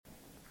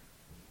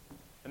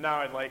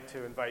Now I'd like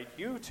to invite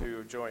you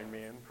to join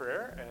me in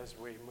prayer as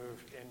we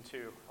move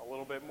into a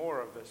little bit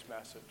more of this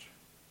message.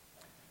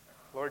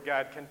 Lord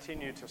God,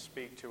 continue to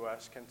speak to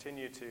us.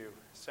 Continue to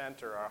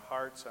center our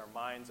hearts, our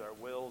minds, our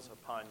wills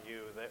upon you,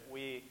 that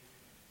we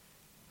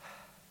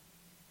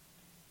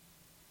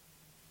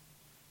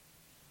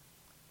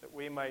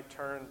might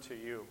turn to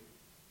you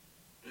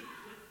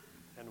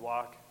and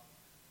walk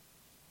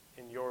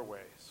in your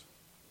ways.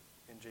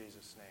 In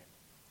Jesus' name,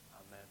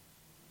 amen.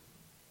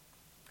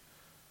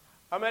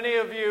 How many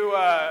of you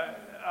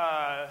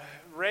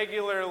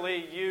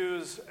regularly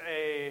use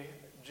a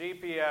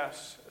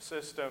GPS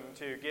system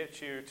to get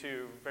you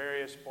to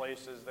various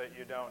places that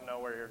you don't know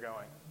where you're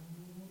going?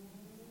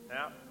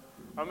 Yeah?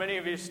 How many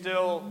of you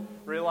still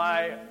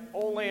rely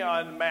only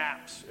on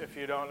maps if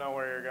you don't know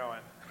where you're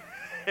going?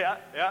 Yeah.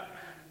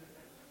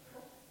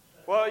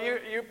 Well,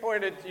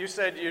 you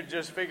said you'd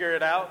just figure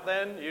it out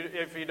then?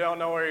 If you don't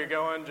know where you're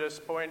going,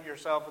 just point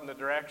yourself in the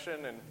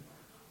direction and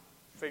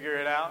figure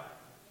it out?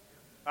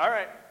 All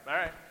right.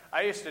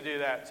 I used to do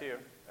that too.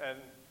 And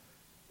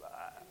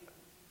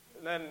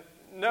then,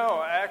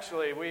 no,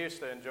 actually, we used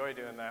to enjoy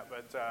doing that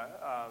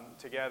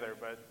together.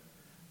 But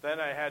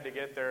then I had to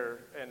get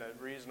there in a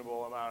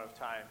reasonable amount of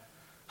time.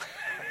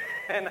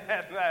 and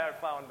I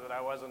found that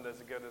I wasn't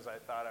as good as I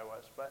thought I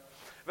was. But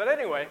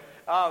anyway,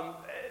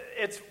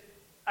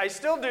 I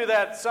still do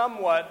that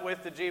somewhat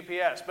with the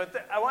GPS.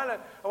 But I want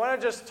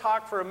to just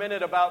talk for a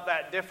minute about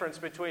that difference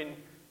between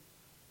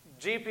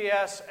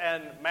GPS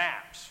and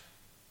maps.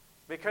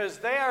 Because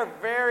they are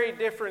very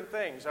different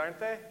things, aren't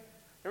they?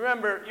 You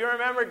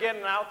remember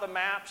getting out the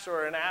maps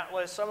or an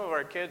atlas? Some of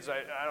our kids,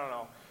 I don't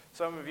know,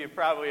 some of you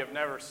probably have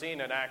never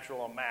seen an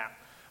actual map.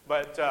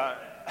 But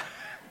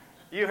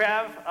you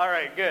have? All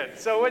right, good.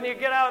 So when you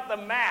get out the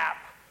map,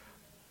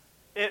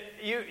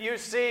 you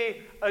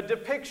see a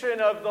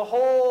depiction of the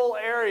whole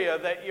area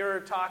that you're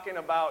talking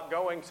about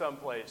going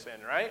someplace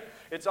in, right?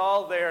 It's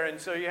all there, and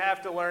so you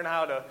have to learn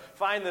how to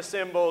find the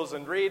symbols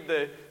and read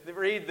the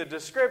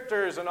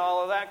descriptors and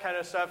all of that kind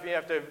of stuff. You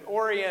have to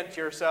orient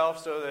yourself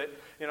so that,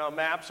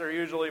 maps are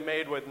usually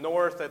made with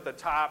north at the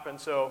top, and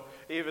so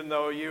even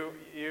though you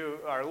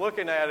are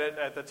looking at it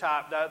at the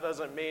top, that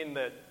doesn't mean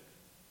that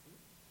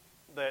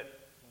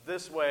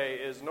this way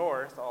is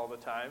north all the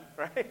time,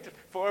 right?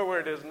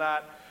 Forward is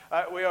not.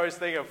 We always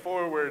think of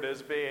forward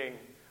as being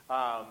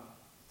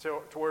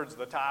towards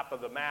the top of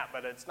the map,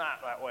 but it's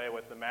not that way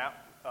with the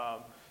map.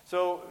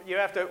 So you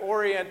have to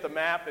orient the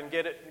map and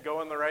get it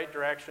go in the right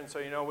direction so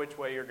you know which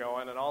way you're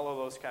going and all of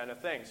those kind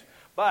of things.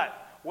 But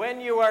when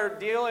you are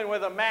dealing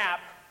with a map,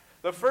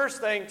 the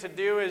first thing to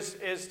do is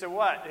to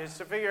what? Is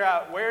to figure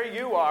out where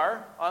you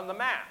are on the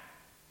map,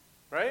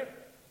 right?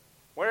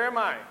 Where am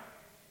I?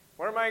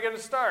 Where am I going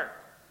to start?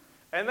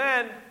 And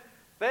then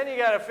you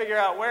got to figure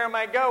out where am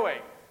I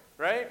going?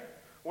 Right?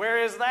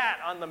 Where is that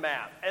on the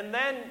map? And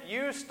then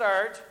you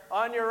start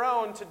on your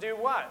own to do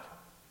what?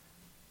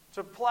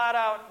 To plot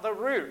out the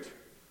route.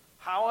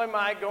 How am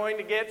I going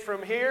to get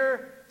from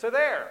here to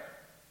there?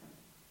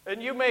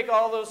 And you make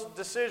all those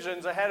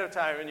decisions ahead of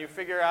time and you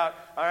figure out,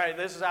 all right,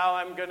 this is how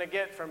I'm going to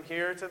get from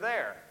here to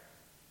there.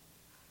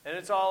 And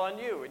it's all on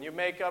you, and you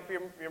make up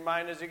your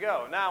mind as you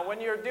go. Now, when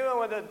you're dealing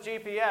with a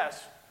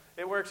GPS,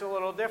 it works a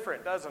little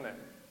different, doesn't it?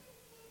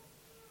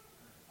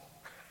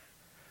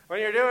 When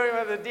you're doing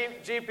with a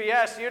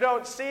GPS, you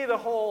don't see the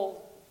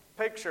whole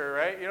picture,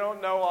 right? You don't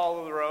know all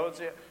of the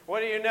roads. What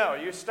do you know?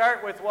 You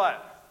start with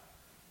what?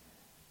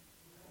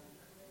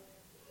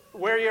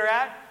 Where you're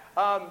at?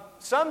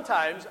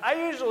 Sometimes,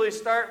 I usually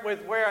start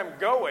with where I'm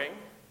going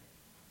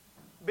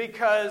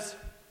because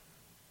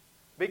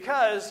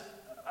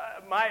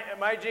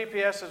my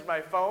GPS is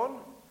my phone,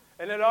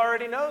 and it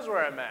already knows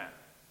where I'm at.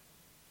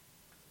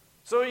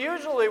 So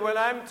usually when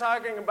I'm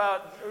talking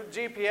about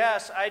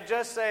GPS, I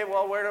just say,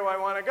 well, where do I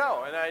want to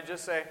go? And I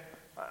just say,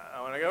 I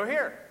want to go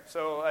here.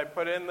 So I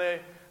put in the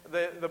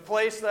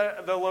place,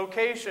 the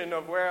location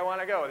of where I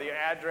want to go, the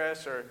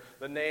address or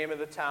the name of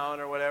the town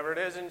or whatever it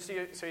is. And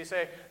so you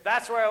say,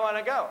 that's where I want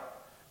to go.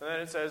 And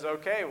then it says,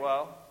 okay,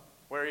 well,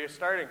 where are you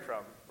starting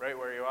from? Right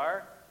where you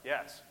are?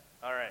 Yes.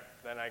 All right,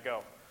 then I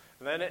go.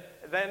 And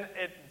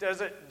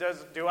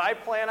do I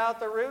plan out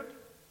the route?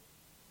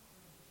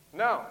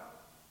 No.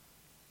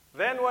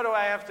 Then what do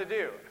I have to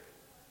do?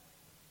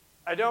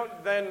 I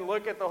don't then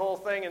look at the whole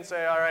thing and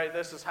say, all right,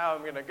 this is how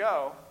I'm going to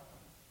go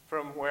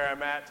from where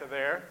I'm at to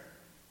there.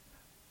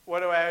 What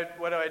do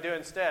I do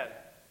instead?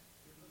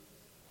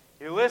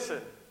 You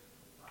listen.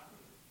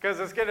 Because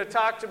it's going to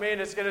talk to me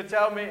and it's going to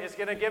tell me, it's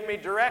going to give me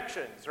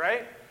directions,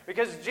 right?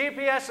 Because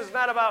GPS is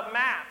not about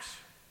maps.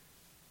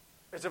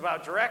 It's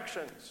about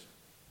directions.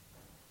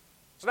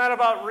 It's not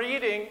about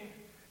reading.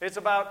 It's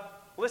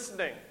about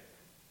listening.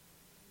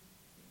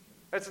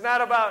 It's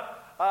not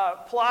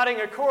about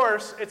plotting a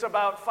course. It's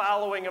about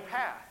following a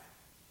path.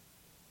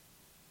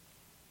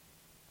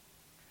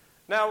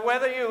 Now,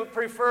 whether you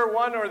prefer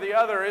one or the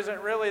other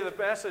isn't really the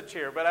message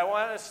here, but I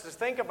want us to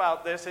think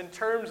about this in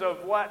terms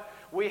of what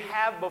we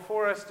have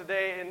before us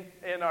today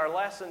in our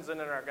lessons and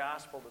in our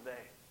gospel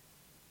today.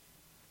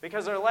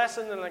 Because our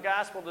lesson in the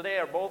gospel today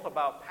are both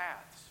about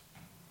paths.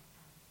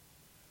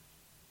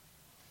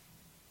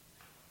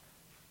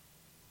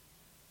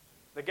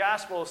 The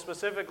gospel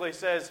specifically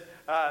says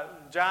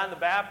John the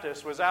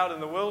Baptist was out in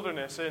the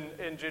wilderness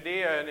in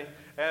Judea,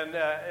 and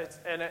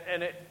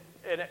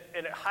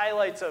it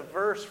highlights a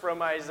verse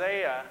from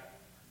Isaiah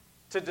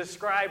to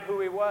describe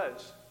who he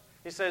was.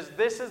 He says,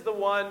 this is the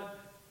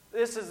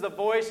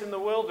voice in the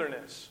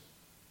wilderness,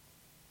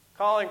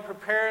 calling,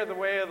 prepare the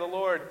way of the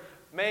Lord,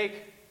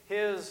 make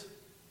his,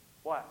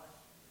 what?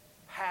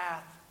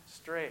 Path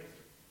straight.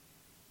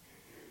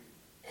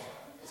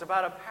 It's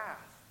about a path.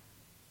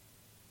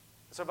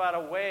 It's about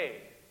a way.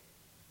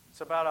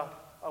 It's about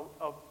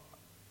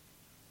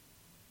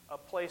a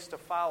place to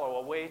follow,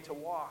 a way to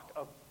walk,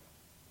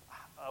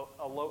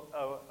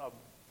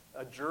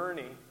 a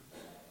journey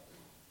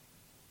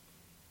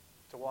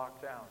to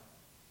walk down.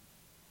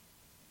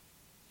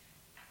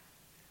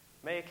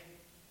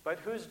 But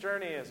whose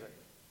journey is it?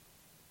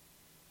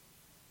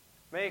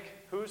 Make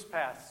whose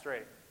path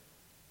straight?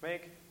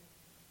 Make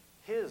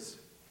his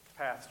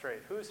path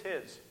straight. Who's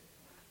his?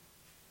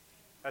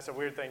 That's a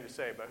weird thing to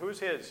say, but who's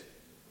his?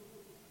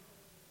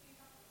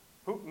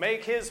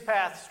 Make his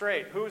path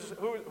straight. Who's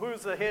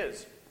the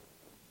his?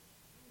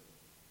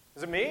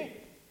 Is it me?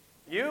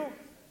 You?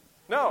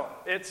 No,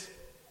 it's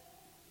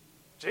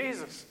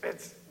Jesus.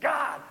 It's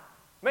God.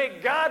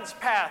 Make God's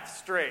path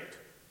straight.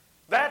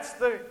 That's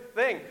the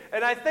thing.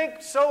 And I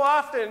think so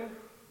often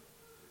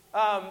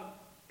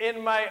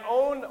in my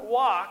own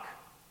walk,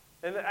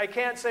 and I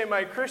can't say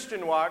my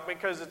Christian walk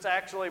because it's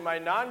actually my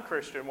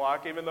non-Christian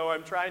walk, even though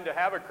I'm trying to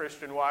have a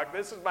Christian walk.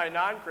 This is my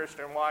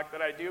non-Christian walk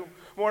that I do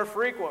more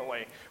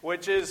frequently,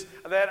 which is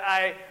that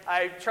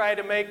I try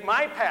to make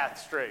my path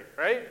straight,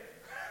 right?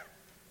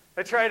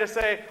 I try to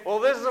say, well,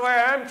 this is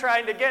where I'm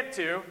trying to get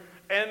to,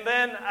 and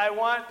then I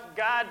want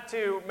God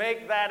to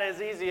make that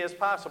as easy as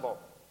possible,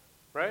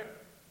 right?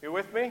 You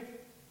with me?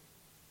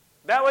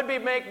 That would be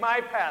make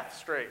my path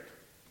straight.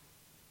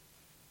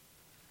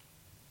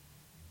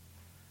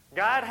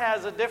 God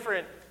has a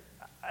different,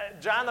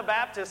 John the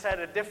Baptist had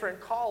a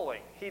different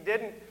calling. He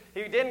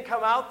didn't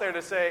come out there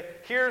to say,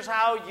 here's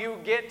how you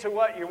get to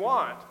what you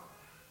want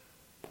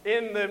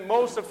in the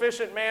most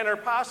efficient manner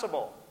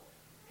possible.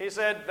 He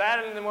said,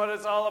 that isn't what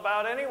it's all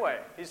about anyway.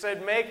 He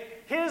said, make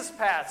his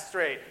path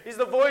straight. He's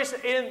the voice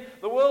in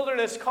the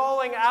wilderness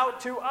calling out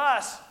to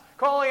us,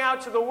 calling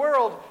out to the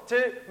world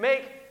to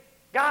make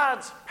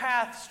God's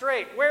path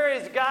straight. Where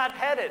is God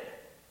headed?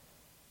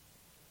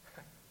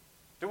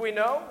 Do we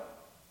know?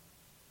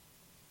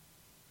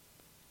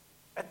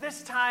 At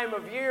this time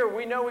of year,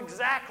 we know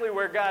exactly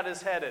where God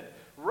is headed.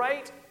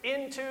 Right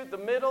into the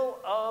middle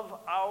of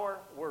our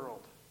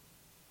world.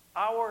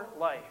 Our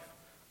life.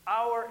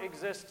 Our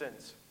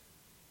existence.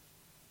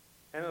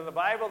 And in the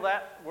Bible,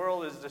 that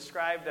world is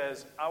described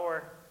as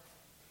our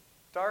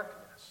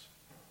darkness.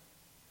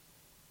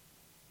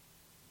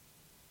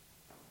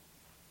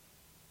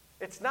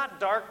 It's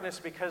not darkness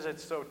because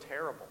it's so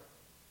terrible.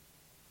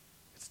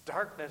 It's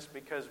darkness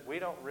because we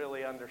don't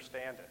really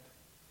understand it.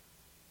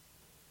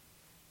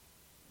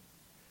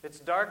 It's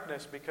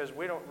darkness because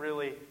we don't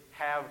really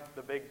have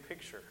the big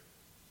picture.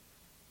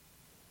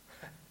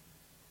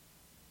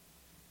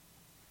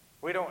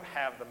 We don't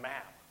have the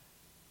map.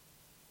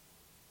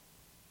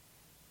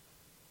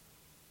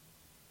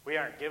 We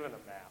aren't given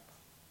a map.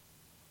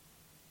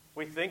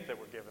 We think that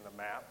we're given a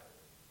map.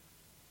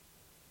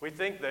 We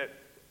think that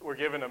we're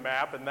given a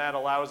map, and that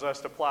allows us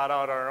to plot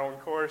out our own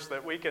course,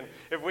 that we can,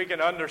 if we can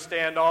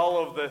understand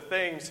all of the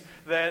things,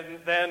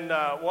 then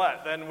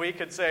what? Then we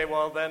could say,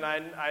 well, then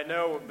I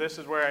know this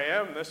is where I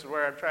am, this is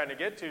where I'm trying to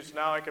get to, so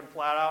now I can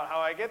plot out how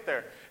I get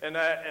there. And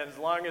as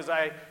long as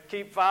I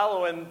keep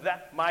following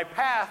my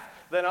path,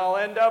 then I'll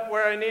end up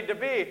where I need to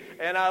be.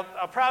 And I'll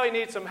probably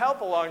need some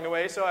help along the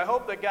way, so I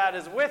hope that God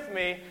is with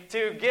me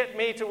to get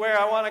me to where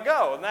I want to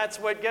go. And that's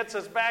what gets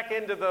us back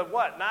into the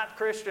what? Not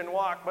Christian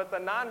walk, but the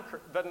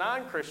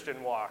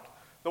non-Christian walk.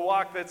 The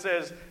walk that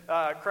says,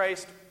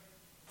 Christ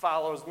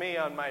follows me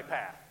on my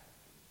path.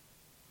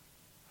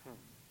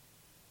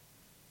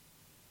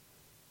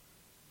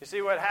 You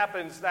see what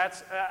happens?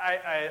 That's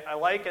I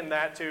liken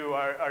that to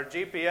our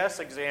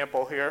GPS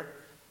example here.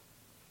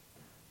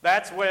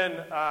 That's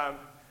when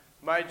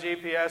my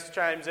GPS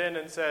chimes in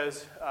and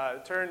says,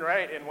 turn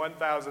right in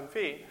 1,000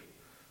 feet.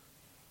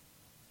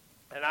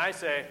 And I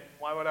say,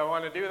 why would I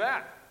want to do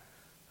that?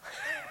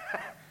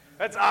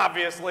 That's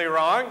obviously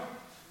wrong.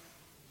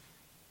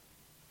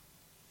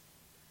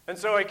 And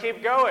so I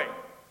keep going.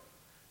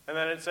 And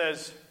then it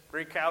says,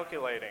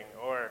 recalculating,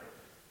 or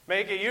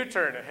make a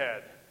U-turn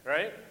ahead,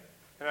 right?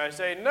 And I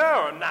say,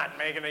 no, I'm not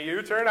making a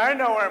U-turn. I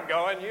know where I'm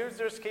going. You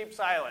just keep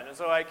silent. And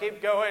so I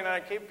keep going, and I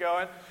keep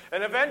going.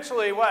 And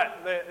eventually,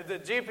 what? The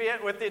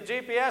GPS, with the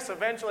GPS,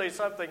 eventually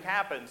something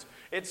happens.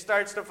 It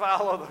starts to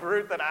follow the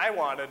route that I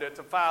wanted it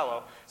to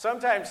follow.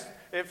 Sometimes,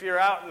 if you're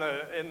out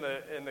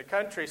in the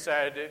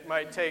countryside, it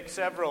might take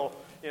several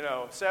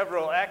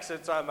several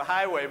exits on the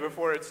highway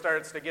before it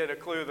starts to get a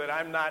clue that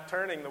I'm not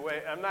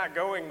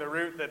going the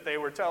route that they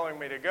were telling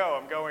me to go.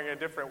 I'm going a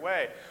different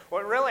way.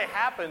 What really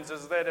happens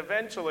is that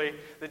eventually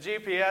the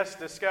GPS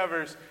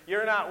discovers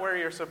you're not where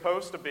you're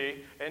supposed to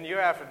be, and you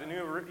have a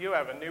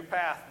new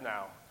path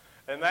now.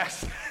 And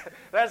that's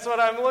what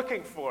I'm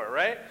looking for,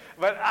 right?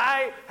 But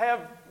I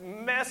have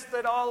messed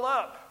it all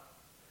up.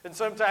 And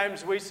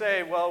sometimes we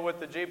say, well, with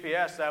the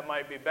GPS, that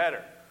might be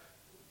better.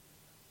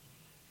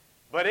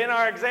 But in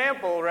our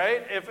example,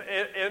 right,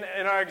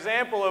 in our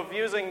example of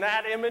using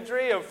that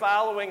imagery of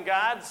following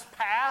God's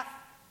path,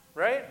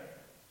 right,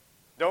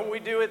 don't we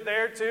do it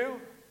there too?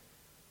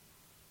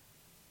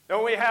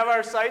 Don't we have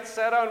our sights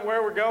set on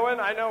where we're going?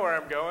 I know where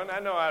I'm going. I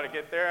know how to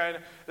get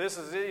there. This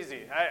is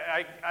easy.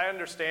 I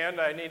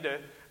understand. I need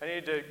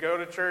to go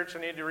to church.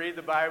 I need to read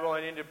the Bible.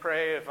 I need to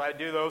pray. If I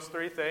do those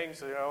three things,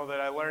 that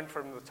I learned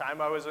from the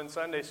time I was in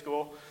Sunday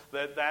school,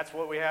 that's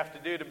what we have to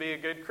do to be a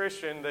good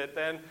Christian,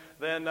 then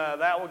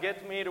that will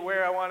get me to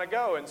where I want to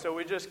go. And so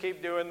we just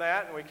keep doing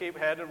that, and we keep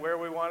headed where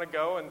we want to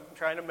go and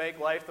trying to make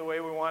life the way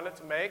we want it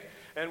to make.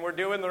 And we're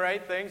doing the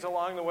right things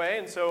along the way.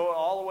 And so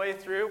all the way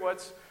through,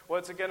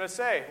 what's it going to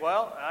say?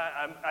 Well,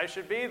 I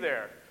should be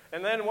there.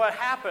 And then what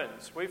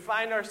happens? We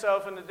find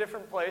ourselves in a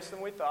different place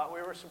than we thought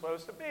we were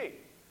supposed to be.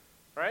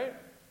 Right?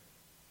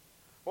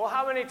 Well,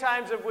 how many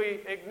times have we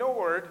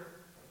ignored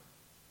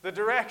the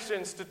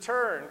directions to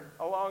turn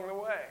along the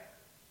way?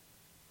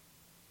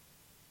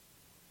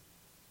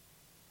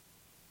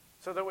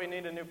 So that we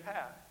need a new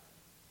path.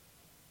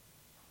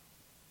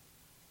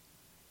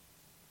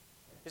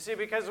 You see,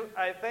 because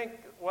I think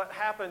what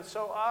happens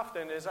so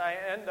often is I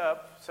end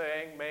up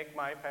saying, make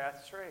my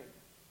path straight.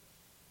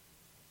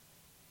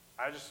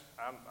 I'm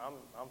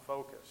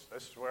focused.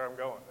 This is where I'm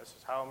going. This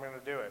is how I'm going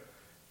to do it.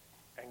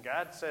 And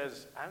God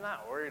says, I'm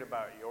not worried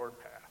about your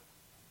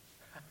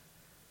path.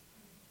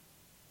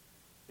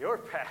 Your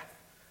path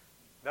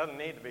doesn't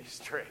need to be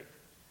straight.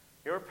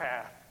 Your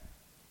path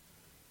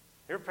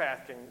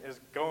is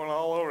going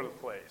all over the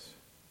place.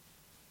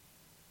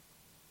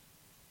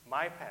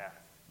 My path,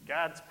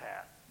 God's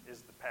path,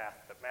 is the path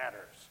that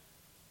matters.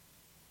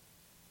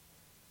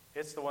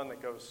 It's the one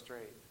that goes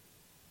straight.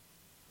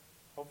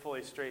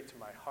 Hopefully straight to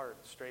my heart,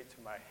 straight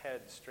to my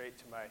head, straight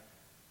to my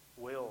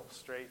will,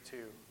 straight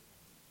to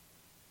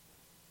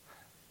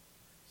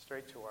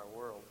our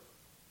world.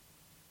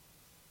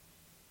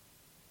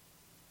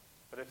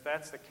 But if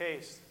that's the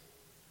case,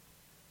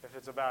 if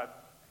it's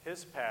about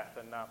his path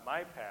and not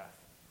my path,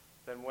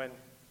 then when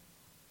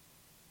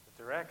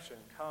the direction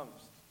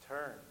comes to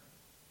turn,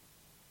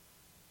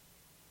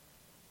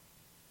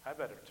 I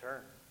better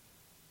turn.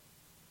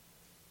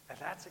 And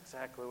that's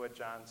exactly what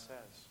John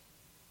says.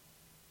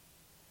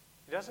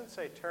 He doesn't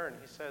say turn,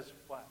 he says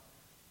what?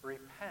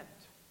 Repent.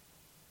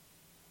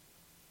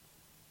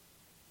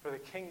 For the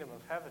kingdom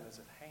of heaven is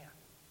at hand.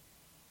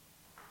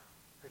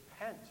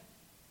 Repent.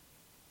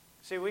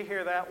 See, we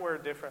hear that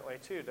word differently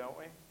too, don't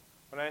we?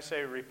 When I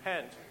say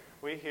repent,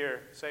 we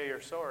hear, say you're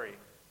sorry.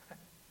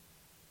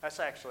 That's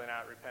actually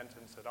not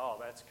repentance at all.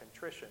 That's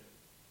contrition.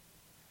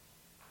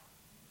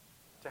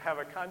 To have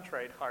a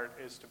contrite heart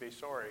is to be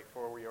sorry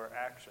for your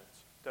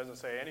actions. It doesn't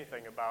say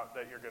anything about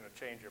that you're going to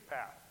change your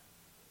path.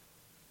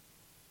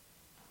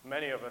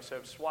 Many of us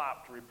have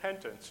swapped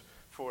repentance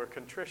for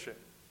contrition.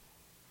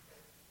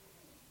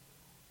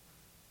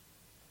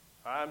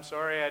 I'm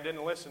sorry I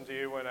didn't listen to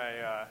you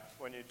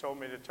when you told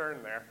me to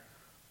turn there.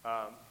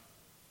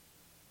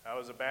 That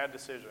was a bad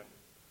decision.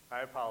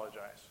 I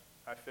apologize.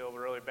 I feel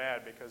really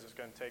bad because it's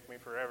going to take me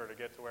forever to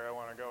get to where I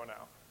want to go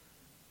now.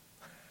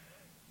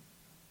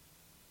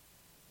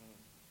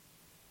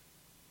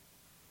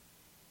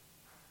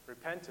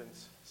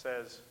 Repentance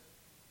says,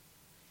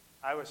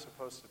 I was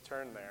supposed to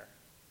turn there.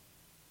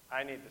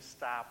 I need to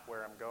stop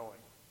where I'm going.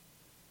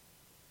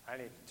 I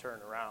need to turn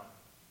around.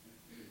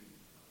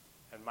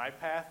 And my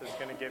path is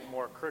going to get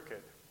more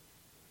crooked,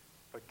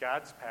 but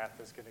God's path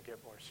is going to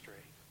get more straight.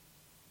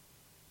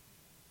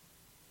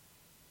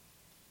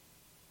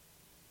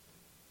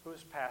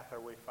 Whose path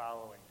are we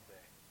following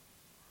today?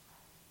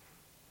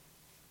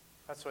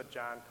 That's what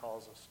John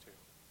calls us to.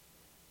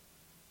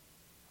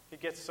 He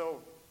gets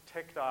so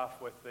ticked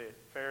off with the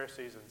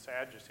Pharisees and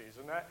Sadducees,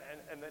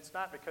 and it's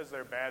not because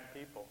they're bad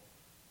people.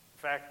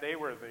 In fact, they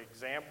were the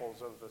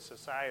examples of the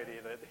society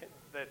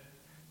that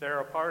they're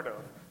a part of.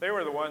 They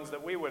were the ones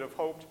that we would have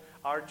hoped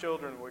our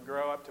children would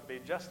grow up to be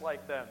just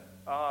like them.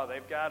 Oh,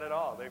 they've got it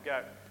all. They've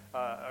got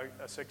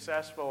a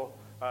successful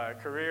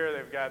career.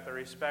 They've got the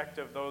respect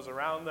of those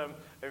around them.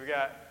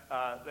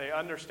 They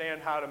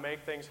understand how to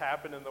make things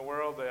happen in the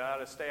world. They how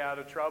to stay out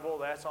of trouble.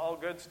 That's all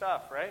good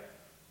stuff, right?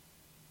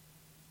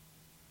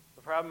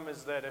 The problem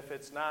is that if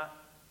it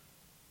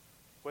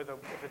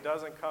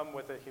doesn't come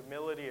with a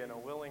humility and a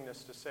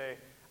willingness to say,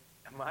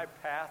 my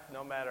path,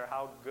 no matter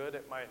how good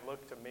it might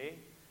look to me,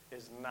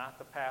 is not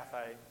the path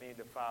I need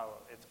to follow.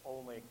 It's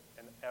only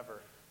and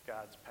ever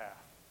God's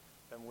path.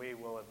 Then we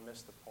will have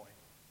missed the point.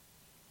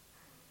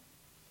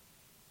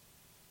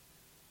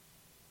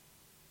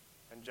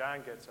 And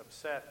John gets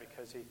upset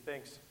because he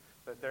thinks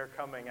that they're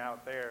coming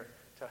out there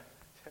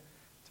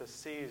to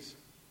seize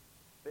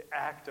the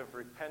act of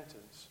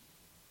repentance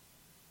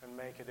and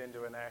make it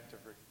into an act of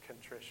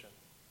contrition.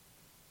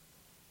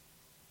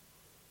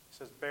 It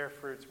says, bear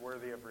fruits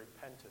worthy of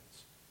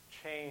repentance.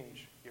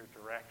 Change your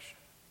direction.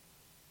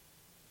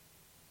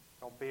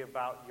 Don't be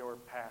about your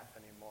path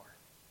anymore.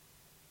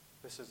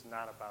 This is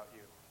not about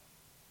you.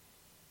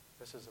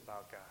 This is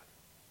about God.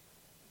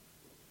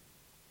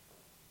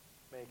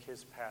 Make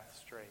his path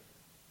straight.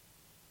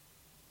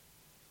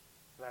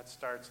 That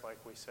starts,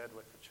 like we said,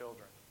 with the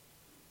children.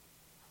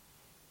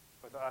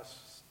 With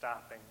us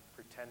stopping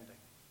pretending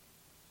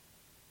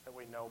that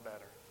we know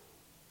better.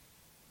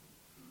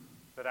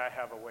 That I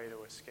have a way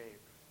to escape.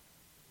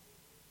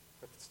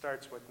 It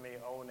starts with me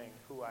owning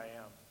who I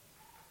am.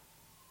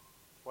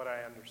 What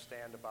I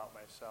understand about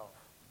myself.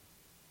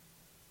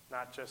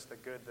 Not just the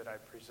good that I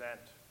present,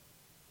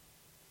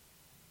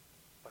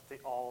 but the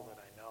all that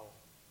I know.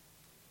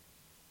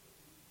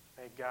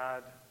 May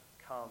God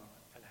come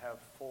and have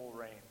full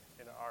reign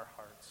in our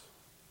hearts.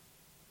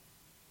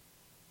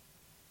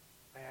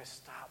 May I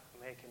stop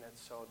making it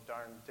so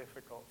darn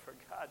difficult for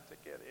God to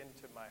get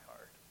into my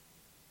heart.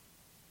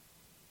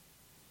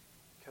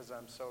 Because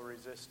I'm so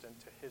resistant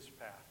to his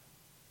path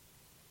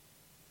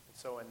and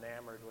so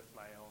enamored with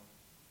my own.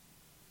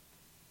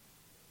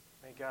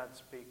 May God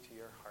speak to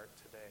your heart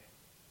today,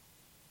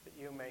 that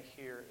you may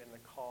hear in the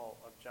call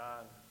of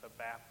John the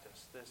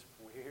Baptist, this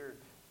weird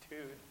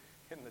dude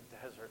in the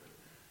desert,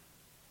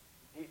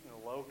 eating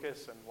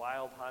locusts and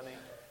wild honey,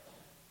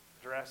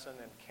 dressing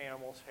in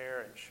camel's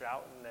hair and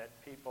shouting at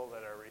people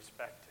that are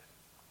respected.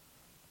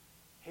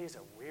 He's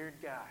a weird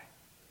guy.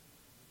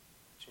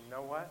 But you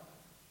know what?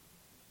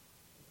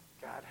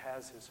 God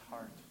has his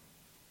heart,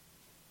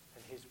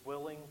 and he's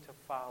willing to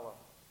follow.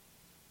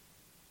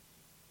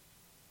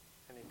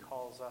 And he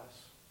calls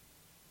us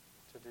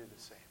to do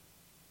the same.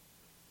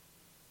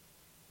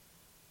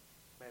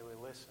 May we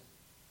listen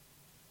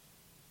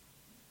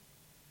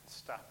and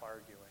stop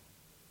arguing.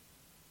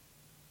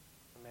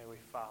 And may we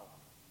follow.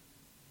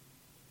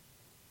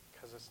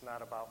 Because it's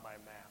not about my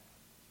map.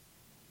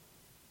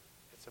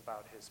 It's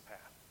about his path.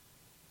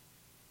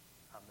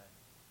 Amen.